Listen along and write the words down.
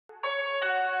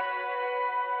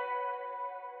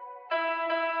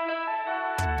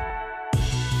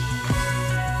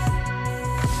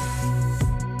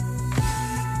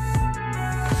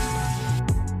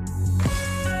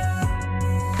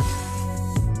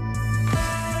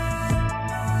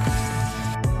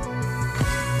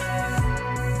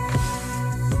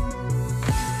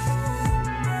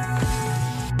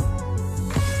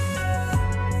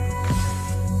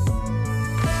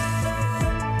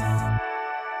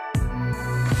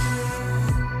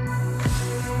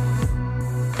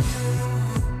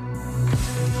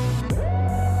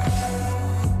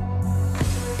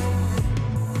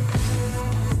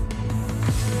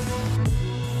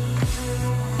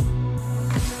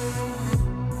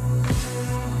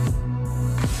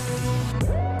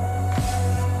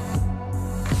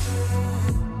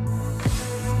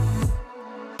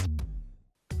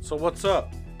What's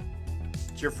up?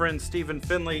 It's your friend Stephen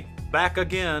Finley back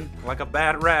again like a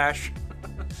bad rash.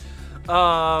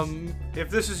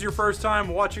 If this is your first time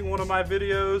watching one of my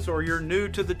videos, or you're new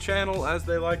to the channel as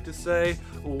they like to say,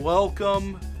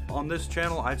 welcome. On this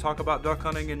channel I talk about duck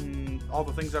hunting and all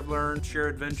the things I've learned, share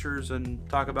adventures, and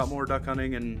talk about more duck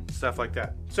hunting and stuff like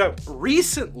that. So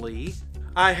recently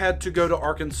I had to go to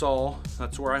Arkansas.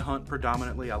 That's where I hunt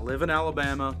predominantly. I live in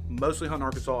Alabama, mostly hunt in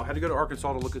Arkansas. I had to go to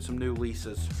Arkansas to look at some new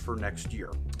leases for next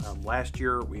year. Last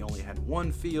year we only had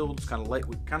one field. It's kind of late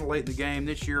in the game.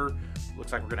 This year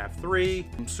looks like we're gonna have 3.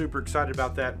 I'm super excited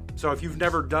about that. So if you've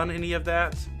never done any of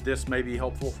that, this may be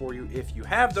helpful for you. If you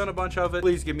have done a bunch of it,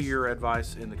 please give me your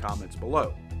advice in the comments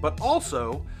below. But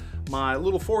also, my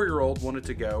little 4-year-old wanted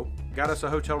to go. Got us a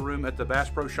hotel room at the Bass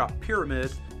Pro Shop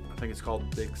Pyramid. I think it's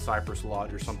called Big Cypress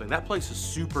Lodge or something. That place is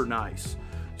super nice.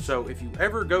 So if you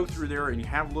ever go through there and you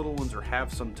have little ones or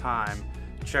have some time,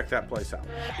 check that place out.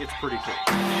 It's pretty cool.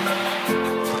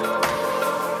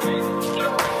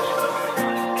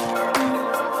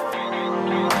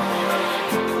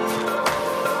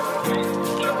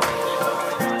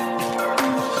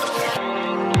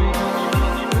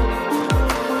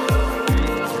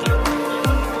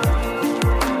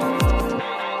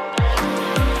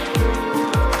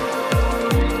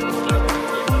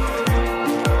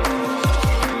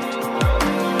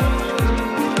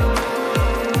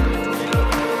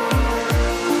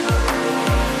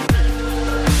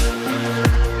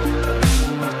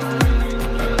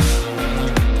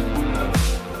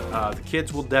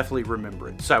 Kids will definitely remember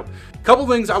it. So, a couple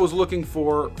things I was looking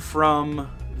for from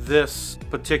this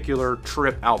particular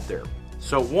trip out there.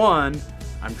 So one,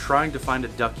 I'm trying to find a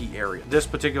ducky area. This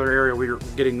particular area we're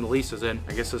getting the leases in,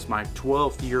 I guess it's my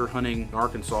 12th year hunting in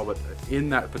Arkansas, but in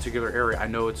that particular area, I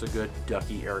know it's a good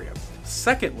ducky area.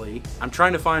 Secondly, I'm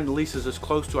trying to find leases as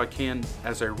close to I can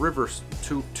as a river,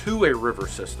 to a river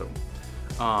system.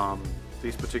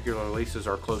 These particular leases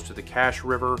are close to the Cache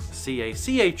River,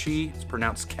 C-A-C-H-E. It's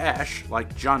pronounced Cache,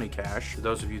 like Johnny Cash. For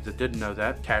those of you that didn't know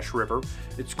that, Cache River.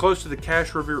 It's close to the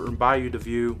Cache River and Bayou de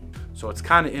View, so it's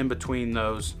kind of in between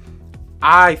those.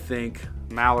 I think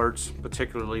mallards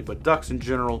particularly, but ducks in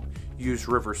general, use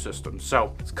river systems.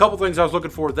 So, it's a couple things I was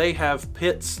looking for. They have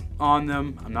pits on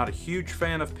them. I'm not a huge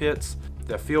fan of pits.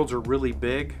 The fields are really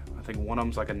big. I think one of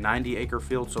them's like a 90-acre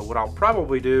field, so what I'll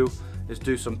probably do is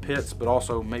do some pits, but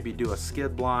also maybe do a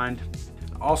skid blind.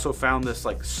 I also found this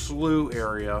like slough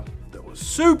area that was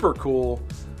super cool.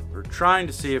 We're trying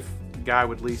to see if the guy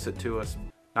would lease it to us.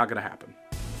 Not gonna happen.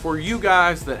 For you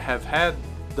guys that have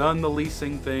done the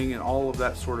leasing thing and all of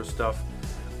that sort of stuff,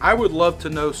 I would love to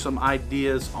know some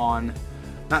ideas on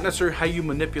not necessarily how you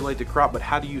manipulate the crop, but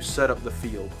how do you set up the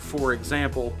field. For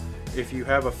example, if you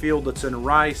have a field that's in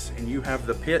rice and you have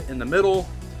the pit in the middle,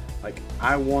 like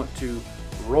I want to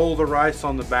roll the rice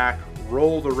on the back,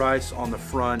 roll the rice on the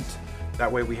front. That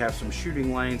way we have some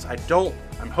shooting lanes.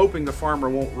 I'm hoping the farmer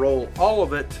won't roll all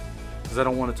of it because I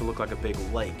don't want it to look like a big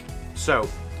lake. So,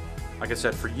 like I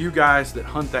said, for you guys that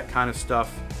hunt that kind of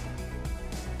stuff,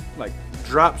 like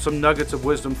drop some nuggets of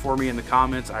wisdom for me in the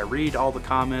comments. I read all the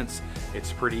comments.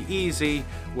 It's pretty easy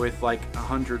with like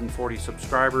 140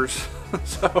 subscribers.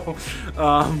 So,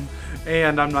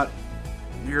 and I'm not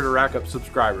here to rack up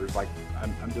subscribers. Like,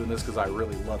 I'm doing this because I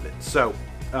really love it. So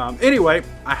anyway,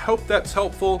 I hope that's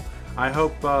helpful. I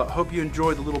hope you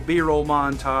enjoyed the little B-roll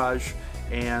montage,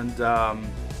 and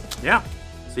yeah,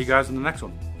 see you guys in the next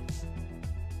one.